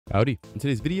Howdy. In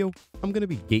today's video, I'm going to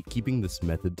be gatekeeping this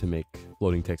method to make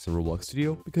floating text in Roblox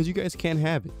Studio because you guys can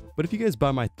have it. But if you guys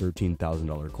buy my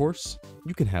 $13,000 course,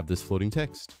 you can have this floating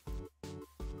text.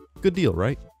 Good deal,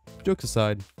 right? Jokes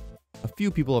aside, a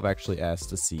few people have actually asked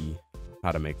to see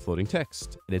how to make floating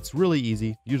text. And it's really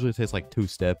easy. Usually it takes like 2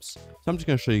 steps. So I'm just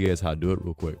going to show you guys how to do it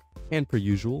real quick. And per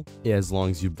usual, as long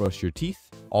as you brush your teeth,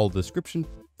 all the description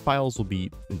files will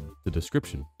be in the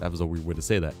description. That was a weird way to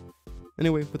say that.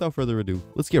 Anyway, without further ado,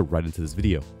 let's get right into this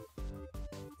video.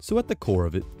 So at the core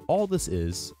of it, all this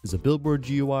is a billboard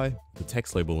GUI with a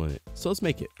text label in it. So let's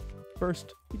make it.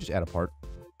 First, you just add a part.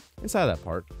 Inside of that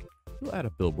part, you'll add a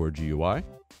billboard GUI.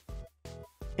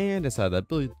 And inside that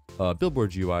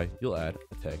billboard GUI, you'll add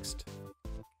a text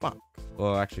box.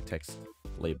 Well, actually text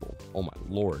label. Oh my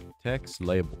lord, text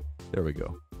label. There we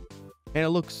go. And it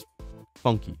looks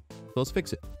funky. So let's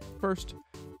fix it. First,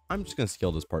 I'm just gonna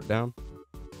scale this part down.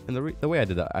 And the way I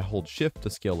did that, I hold shift to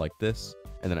scale like this,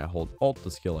 and then I hold alt to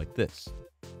scale like this.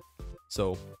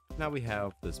 So now we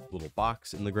have this little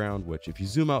box in the ground, which if you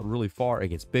zoom out really far, it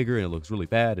gets bigger and it looks really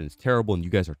bad and it's terrible and you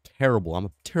guys are terrible. I'm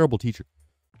a terrible teacher.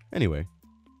 Anyway,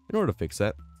 in order to fix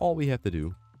that, all we have to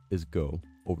do is go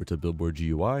over to Billboard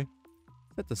GUI,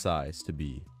 set the size to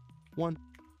be 1,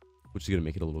 which is going to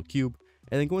make it a little cube,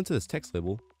 and then go into this text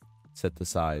label, set the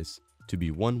size to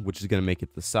be 1, which is going to make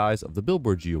it the size of the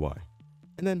Billboard GUI.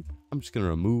 And then I'm just going to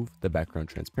remove the background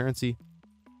transparency.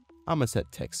 I'm going to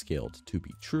set text scaled to be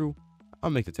true.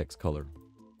 I'll make the text color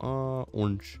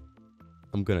orange.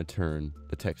 I'm going to turn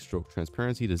the text stroke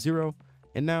transparency to 0.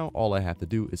 And now all I have to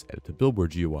do is edit the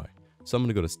billboard GUI. So I'm going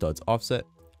to go to studs offset.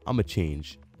 I'm going to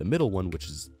change the middle one, which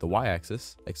is the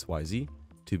y-axis, XYZ,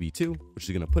 to be 2, which is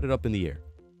going to put it up in the air.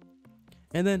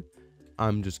 And then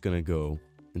I'm just going to go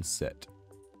and set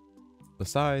the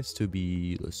size to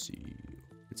be, let's see,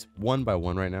 it's 1 by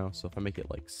 1 right now. So if I make it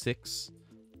like 6,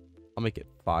 I'll make it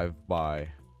 5 by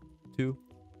 2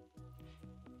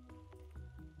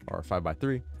 or 5 by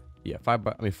 3. Yeah,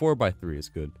 4 by 3 is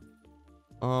good.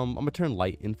 I'm gonna turn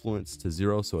light influence to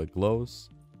 0 so it glows.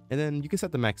 And then you can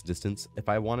set the max distance. If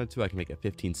I wanted to, I can make it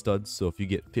 15 studs. So if you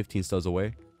get 15 studs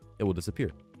away, it will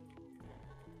disappear.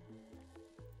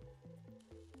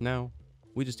 Now,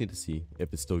 we just need to see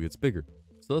if it still gets bigger.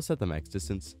 So let's set the max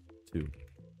distance to,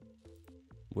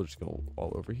 we'll just go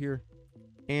all over here.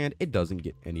 And it doesn't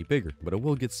get any bigger, but it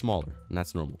will get smaller, and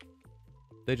that's normal.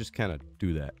 They just kind of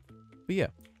do that. But yeah,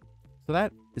 so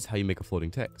that is how you make a floating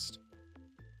text.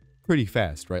 Pretty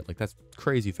fast, right? Like that's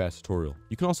crazy fast tutorial.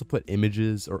 You can also put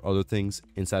images or other things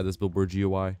inside this billboard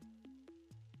GUI.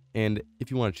 And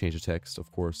if you want to change the text, of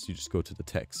course, you just go to the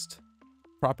text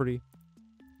property.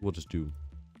 We'll just do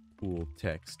cool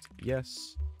text,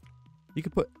 yes. You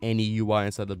can put any UI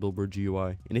inside the billboard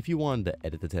GUI. And if you wanted to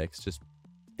edit the text, just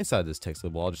inside this text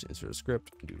label, I'll just insert a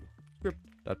script and do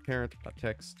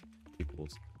script.parent.text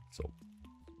equals so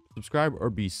subscribe or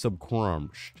be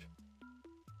subscribed.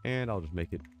 And I'll just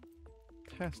make it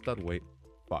test.weight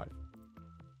 5.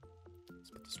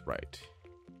 Let's put this right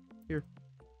here.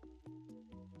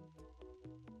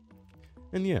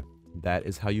 And yeah, that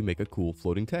is how you make a cool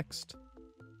floating text.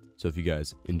 So if you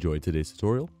guys enjoyed today's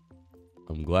tutorial,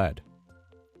 I'm glad.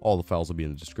 All the files will be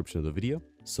in the description of the video,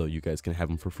 so you guys can have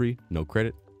them for free, no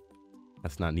credit.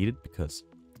 That's not needed because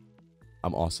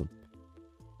I'm awesome.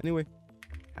 Anyway,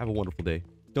 have a wonderful day.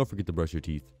 Don't forget to brush your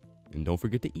teeth. And don't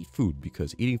forget to eat food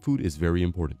because eating food is very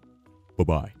important.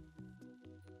 Bye-bye.